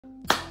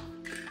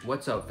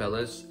What's up,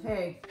 fellas?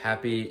 Hey.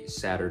 Happy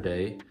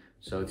Saturday.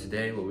 So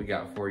today what we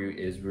got for you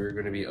is we're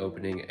going to be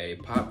opening a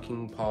Pop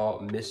King Paul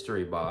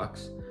mystery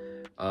box.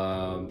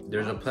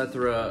 There's a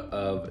plethora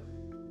of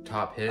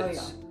top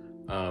hits,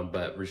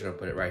 but we're just going to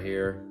put it right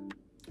here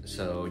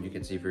so you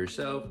can see for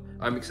yourself.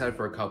 I'm excited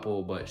for a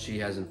couple, but she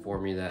has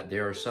informed me that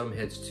there are some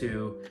hits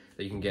too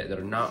that you can get that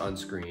are not on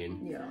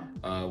screen.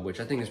 Yeah. Which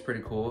I think is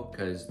pretty cool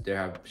because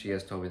she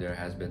has told me there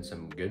has been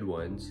some good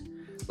ones.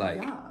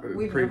 Like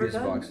previous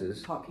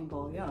boxes. Pop King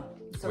Paul, yeah.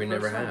 We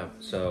never have.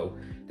 So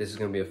this is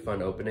gonna be a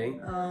fun opening.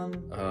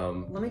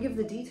 Let me give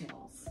the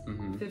details.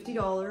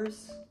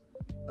 $50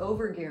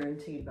 over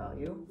guaranteed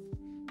value.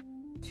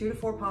 2 to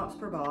 4 pops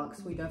per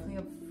box. We definitely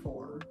have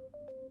 4.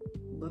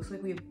 Looks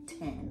like we have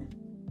 10.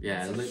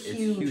 Yeah, it's a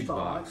huge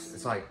box.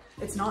 It's like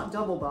it's not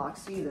double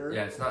boxed either.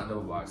 Yeah, it's not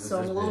double boxed. So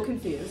I'm a little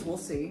confused. We'll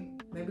see.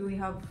 Maybe we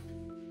have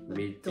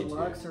me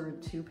deluxe or a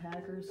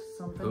 2-pack or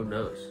something. Who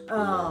knows?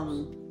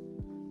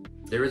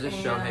 There is a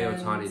Shohei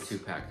Ohtani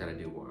 2-pack that I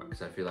do want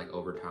because I feel like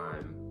over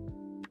time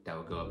that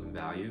would go up in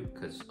value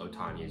because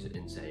Ohtani is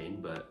insane,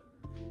 but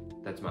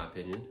that's my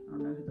opinion. I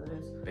don't know who that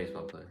is.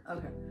 Baseball player.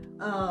 Okay.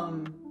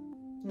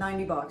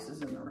 90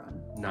 boxes in the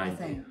run. 90. I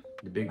think.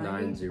 The big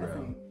 90.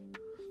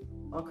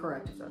 I'll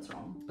correct if that's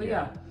wrong. But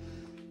yeah.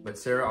 But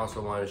Sarah also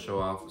wanted to show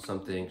off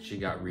something she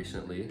got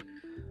recently.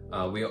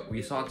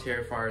 We saw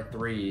Terrifier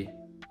 3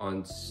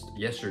 on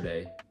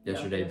yesterday.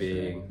 Yesterday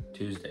being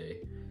Tuesday.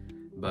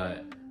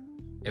 But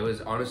it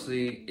was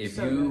honestly,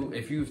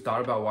 if you've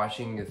thought about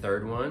watching the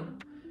third one,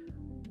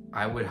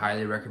 I would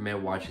highly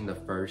recommend watching the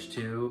first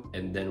 2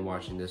 and then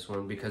watching this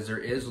one because there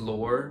is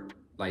lore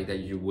like that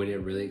you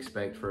wouldn't really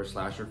expect for a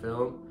slasher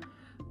film,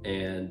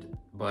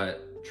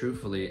 but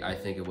truthfully, I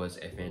think it was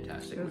a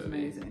fantastic movie.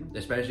 Amazing.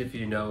 Especially if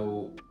you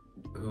know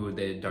who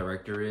the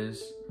director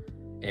is,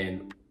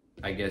 and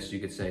I guess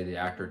you could say the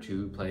actor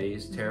too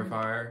plays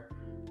Terrifier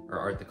or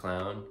Art the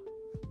Clown.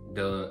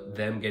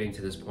 Them getting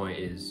to this point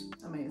is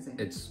amazing.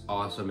 It's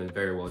awesome and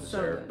very well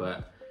deserved.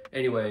 But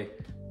anyway,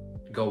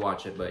 go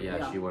watch it. But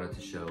yeah, she wanted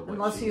to show.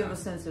 Unless you have a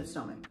sensitive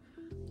stomach.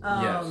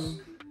 Yes.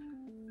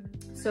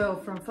 So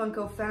from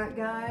Funko Fat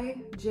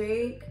Guy,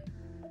 Jake,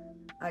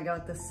 I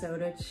got the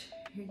soda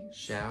chase.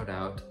 Shout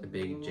out the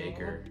big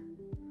Jaker.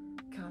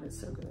 God, it's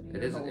so good.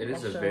 It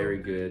is a very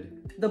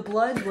good. The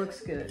blood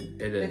looks good.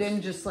 It is. They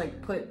didn't just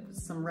like put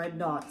some red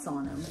dots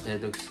on him.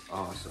 It looks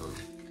awesome.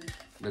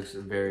 Looks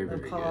very, very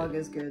good. The pog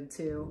is good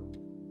too.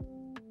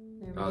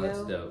 There we go.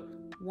 That's dope.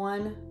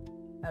 1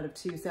 out of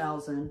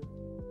 2,000.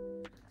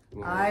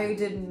 Wow. I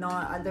did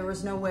not, there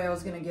was no way I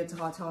was going to get to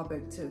Hot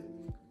Topic to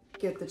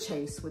get the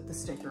chase with the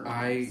sticker.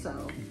 I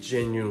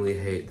genuinely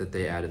hate that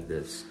they added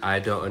this. I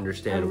don't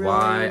understand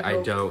why.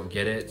 I don't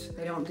get it.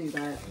 They don't do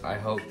that. I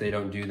hope they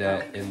don't do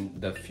that in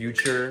the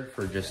future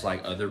for just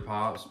like other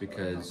pops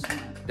because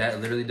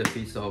that literally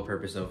defeats the whole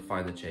purpose of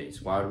find the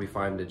chase. Why would we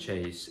find the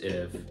chase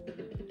if...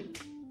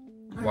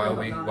 Why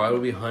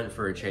would we hunt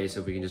for a chase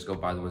if we can just go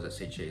buy the ones that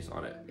say chase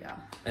on it? Yeah.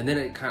 And then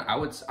it kind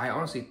of, I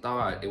honestly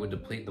thought it would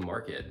deplete the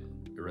market,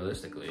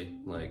 realistically.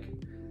 Like,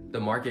 the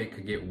market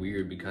could get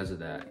weird because of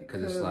that.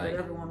 Because it's like...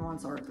 everyone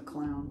wants Art the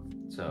Clown.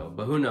 So,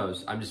 but who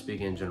knows? I'm just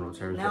speaking in general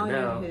terms. Now you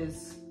have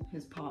his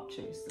pop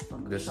chase, the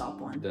Funko Shop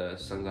one. The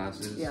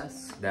sunglasses?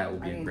 Yes. That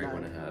would be a great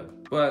one to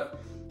have.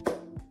 But,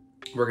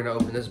 we're going to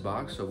open this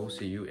box, so we'll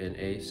see you in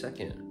a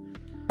second.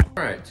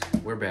 All right,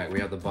 we're back. We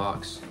have the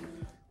box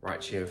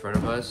right here in front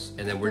of us,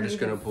 and then we're just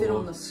gonna pull. Fit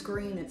on the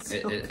screen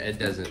itself. It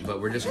doesn't, but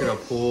we're just gonna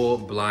pull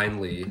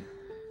blindly.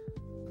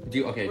 Do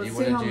you want to do?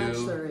 How many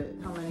there is?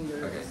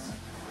 Okay,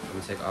 let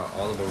me take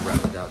all of them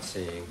right without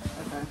seeing.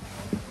 Okay.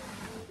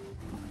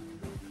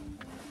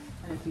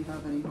 And if you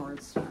have any hard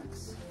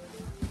stacks.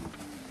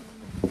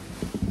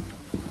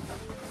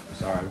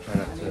 Sorry, I'm trying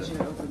not to. I need you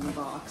to open the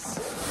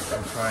box.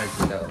 I'm trying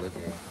to without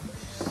looking.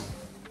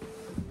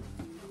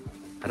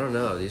 I don't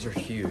know. These are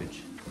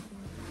huge.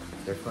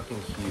 They're fucking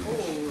huge.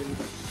 Holy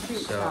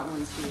shoot, that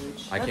one's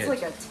huge. That's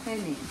like a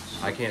 10-inch.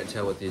 I can't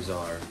tell what these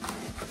are.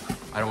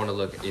 I don't want to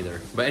look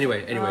either. But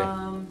anyway,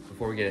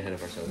 before we get ahead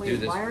of ourselves, do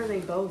this. Why are they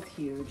both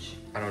huge?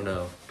 I don't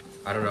know.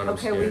 I'm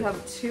scared. We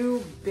have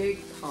 2 big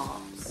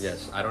pops.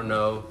 Yes, I don't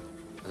know.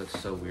 It looks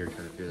so weird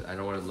trying to feel it. I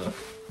don't want to look.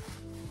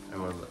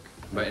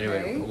 But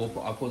anyway,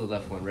 I'll pull the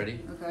left one. Ready?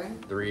 Okay.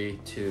 3,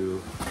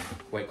 2.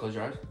 Wait, close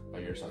your eyes. Oh,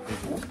 you're sorry.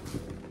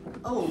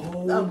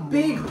 Oh, a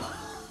big.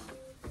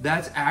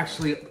 That's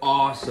actually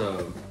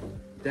awesome.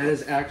 That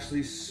is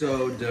actually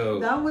so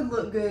dope. That would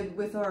look good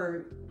with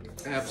our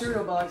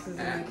cereal boxes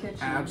in the kitchen.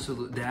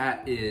 Absolutely.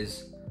 That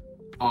is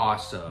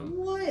awesome.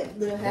 What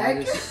the heck?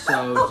 That is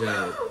so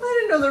dope. I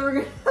didn't know there were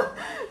going to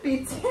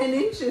be 10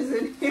 inches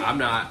in here. I'm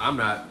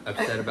not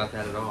upset about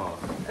that at all.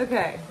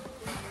 Okay.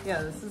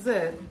 Yeah, this is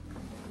it.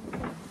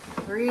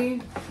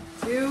 3,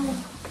 2.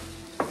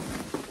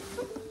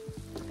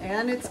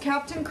 And it's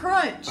Captain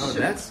Crunch. Oh,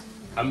 that's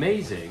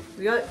amazing.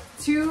 We got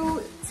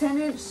 2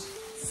 10-inch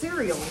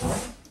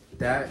cereals.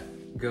 That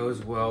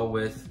goes well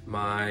with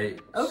my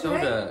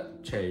soda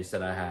chase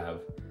that I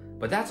have.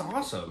 But that's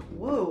awesome.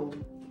 Whoa.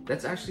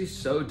 That's actually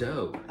so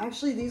dope.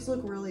 Actually, these look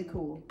really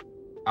cool.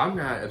 I'm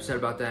not upset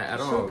about that at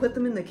all. Should we put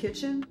them in the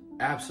kitchen?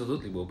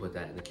 Absolutely, we'll put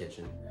that in the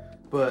kitchen.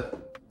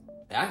 But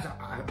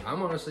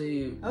I'm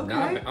honestly I'm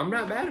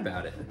not mad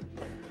about it.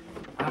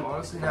 I'm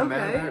honestly not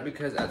mad about it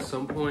because at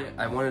some point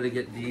I wanted to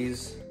get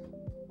these.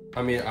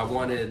 I mean,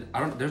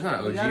 there's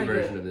not an OG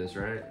version of this,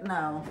 right?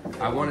 No.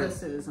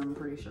 This is, I'm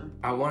pretty sure.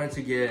 I wanted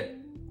to get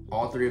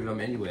all 3 of them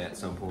anyway at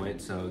some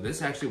point, so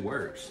this actually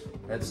works.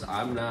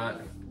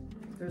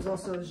 There's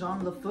also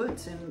Jean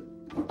Lafoot and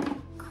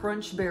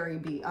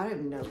Crunchberry Bee. I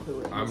have no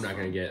clue what it is. I'm not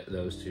gonna get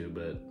those 2,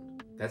 but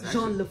that's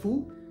Jean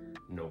Lafoot?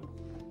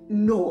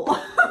 No.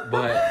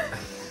 But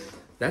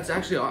that's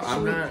actually all.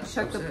 I'm not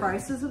check the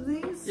prices of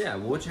these? Yeah,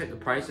 we'll check the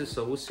prices,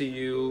 so we'll see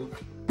you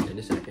in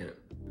a second.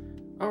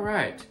 All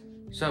right,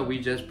 so we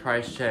just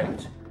price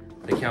checked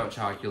the Count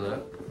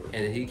Chocula,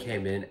 and he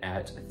came in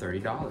at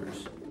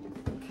 $30.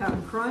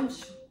 Captain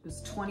Crunch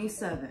was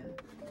 $27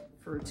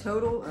 for a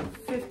total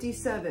of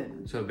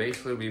 $57. So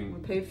basically we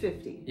paid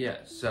 $50. Yeah,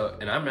 so,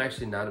 and I'm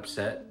actually not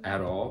upset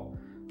at all.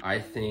 I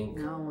think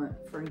now I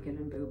want Franken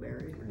and Boo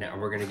Berry. Now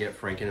we're gonna get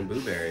Franken and Boo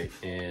Berry,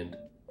 and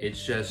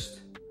it's just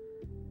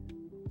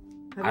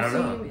Have you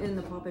seen in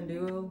the Pop and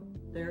Duo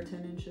their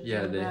 10 inches?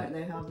 Yeah, they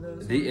have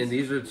those. And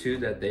these are 2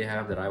 that they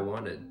have that I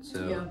wanted.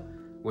 So yeah.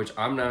 Which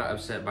I'm not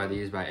upset by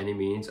these by any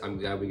means. I'm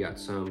glad we got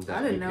some that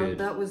I didn't know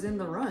that was in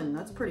the run.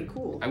 That's pretty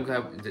cool. I'm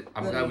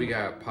glad we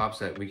got pops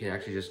that we can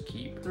actually just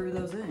keep. Threw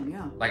those in,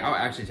 yeah. Like I'll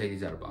actually take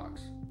these out of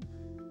box.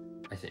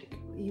 I think.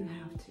 You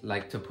have to.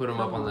 Like to put them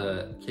up on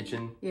the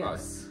kitchen.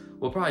 Yes.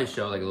 We'll probably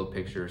show like a little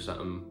picture or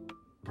something.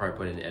 Probably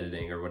put in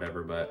editing or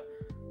whatever. But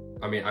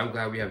I mean, I'm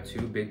glad we have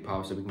 2 big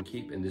pops that we can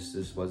keep, and this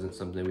just wasn't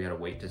something we had to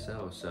wait to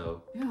sell.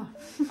 So yeah.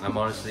 I'm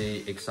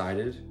honestly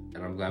excited, and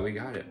I'm glad we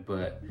got it.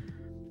 But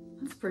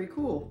that's pretty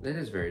cool. It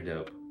is very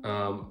dope.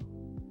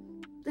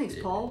 Thanks,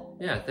 Paul.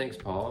 Yeah, thanks,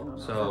 Paul.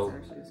 So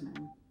that's actually his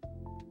name.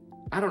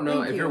 I don't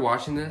know if you're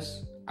watching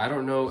this. I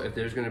don't know if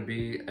there's gonna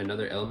be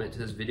another element to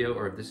this video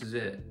or if this is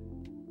it.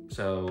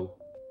 So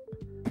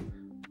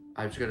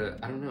I'm just gonna.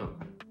 I don't know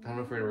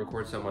if we're gonna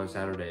record something on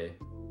Saturday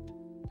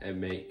and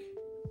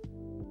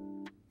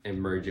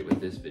merge it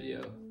with this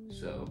video.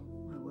 So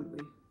why would we?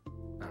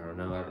 I don't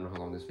know how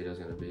long this video is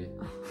gonna be.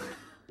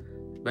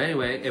 But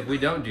anyway, if we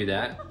don't do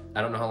that,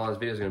 I don't know how long this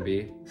video is gonna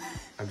be.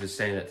 I'm just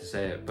saying that to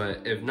say it.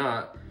 But if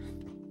not,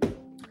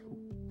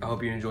 I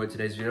hope you enjoyed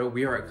today's video.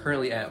 We are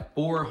currently at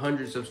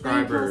 400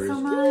 subscribers.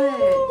 Thank you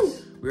so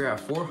much. We're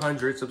at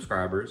 400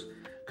 subscribers.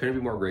 Couldn't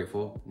be more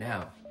grateful.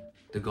 Now,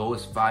 the goal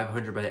is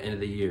 500 by the end of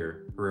the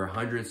year. We're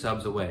 100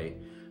 subs away.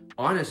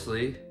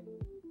 Honestly,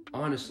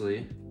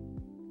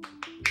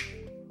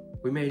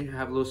 we may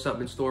have a little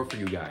something in store for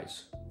you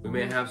guys. We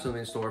may have something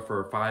in store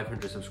for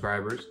 500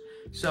 subscribers.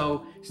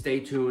 So stay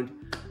tuned.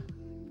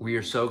 We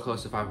are so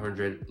close to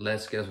 500.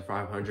 Let's get us to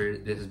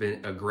 500. This has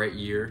been a great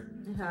year.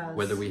 It has.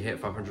 Whether we hit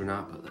 500 or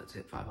not, but let's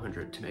hit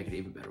 500 to make it an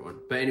even better one.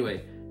 But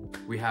anyway,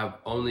 we have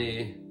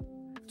only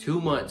 2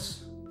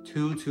 months,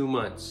 two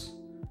months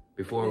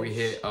before we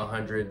hit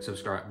 100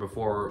 subscribers,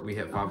 before we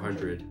hit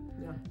 500.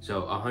 Yeah.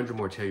 So 100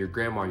 more. Tell your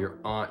grandma, your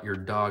aunt, your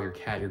dog, your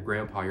cat, your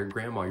grandpa, your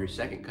grandma, your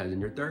second cousin,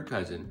 your third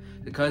cousin,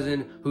 the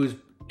cousin who's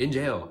in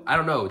jail. I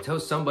don't know. Tell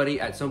somebody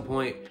at some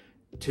point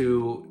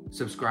to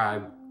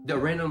subscribe. The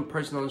random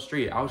person on the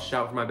street, I'll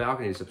shout from my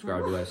balcony to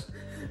subscribe to us.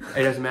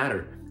 It doesn't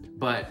matter.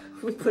 But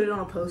we put it on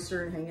a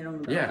poster and hang it on the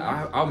balcony.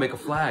 Yeah, I'll make a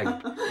flag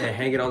and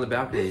hang it on the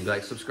balcony. Be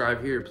like,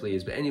 subscribe here,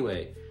 please. But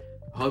anyway,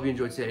 I hope you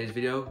enjoyed today's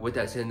video. With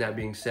that said and that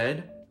being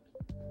said,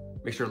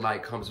 make sure to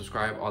like, comment,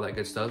 subscribe, all that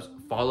good stuff.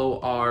 Follow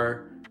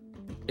our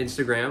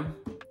Instagram.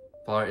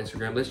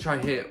 Let's try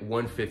to hit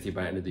 150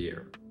 by the end of the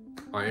year.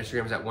 Our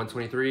Instagram is at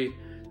 123.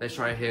 Let's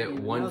try to hit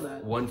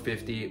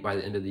 150 by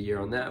the end of the year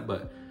on that.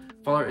 But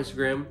follow our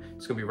Instagram.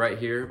 It's gonna be right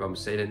here, but I'm gonna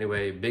say it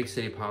anyway. Big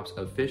City Pops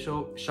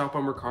Official. Shop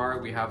on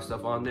MERCARI. We have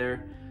stuff on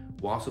there.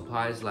 While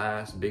supplies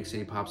last. Big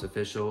City Pops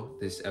Official.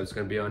 It's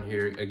gonna be on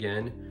here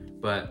again.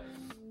 But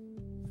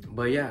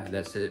yeah,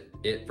 that's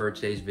it for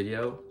today's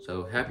video.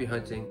 So happy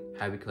hunting,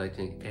 happy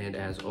collecting, and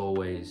as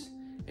always,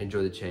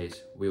 enjoy the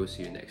chase. We will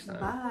see you next time.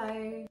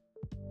 Bye.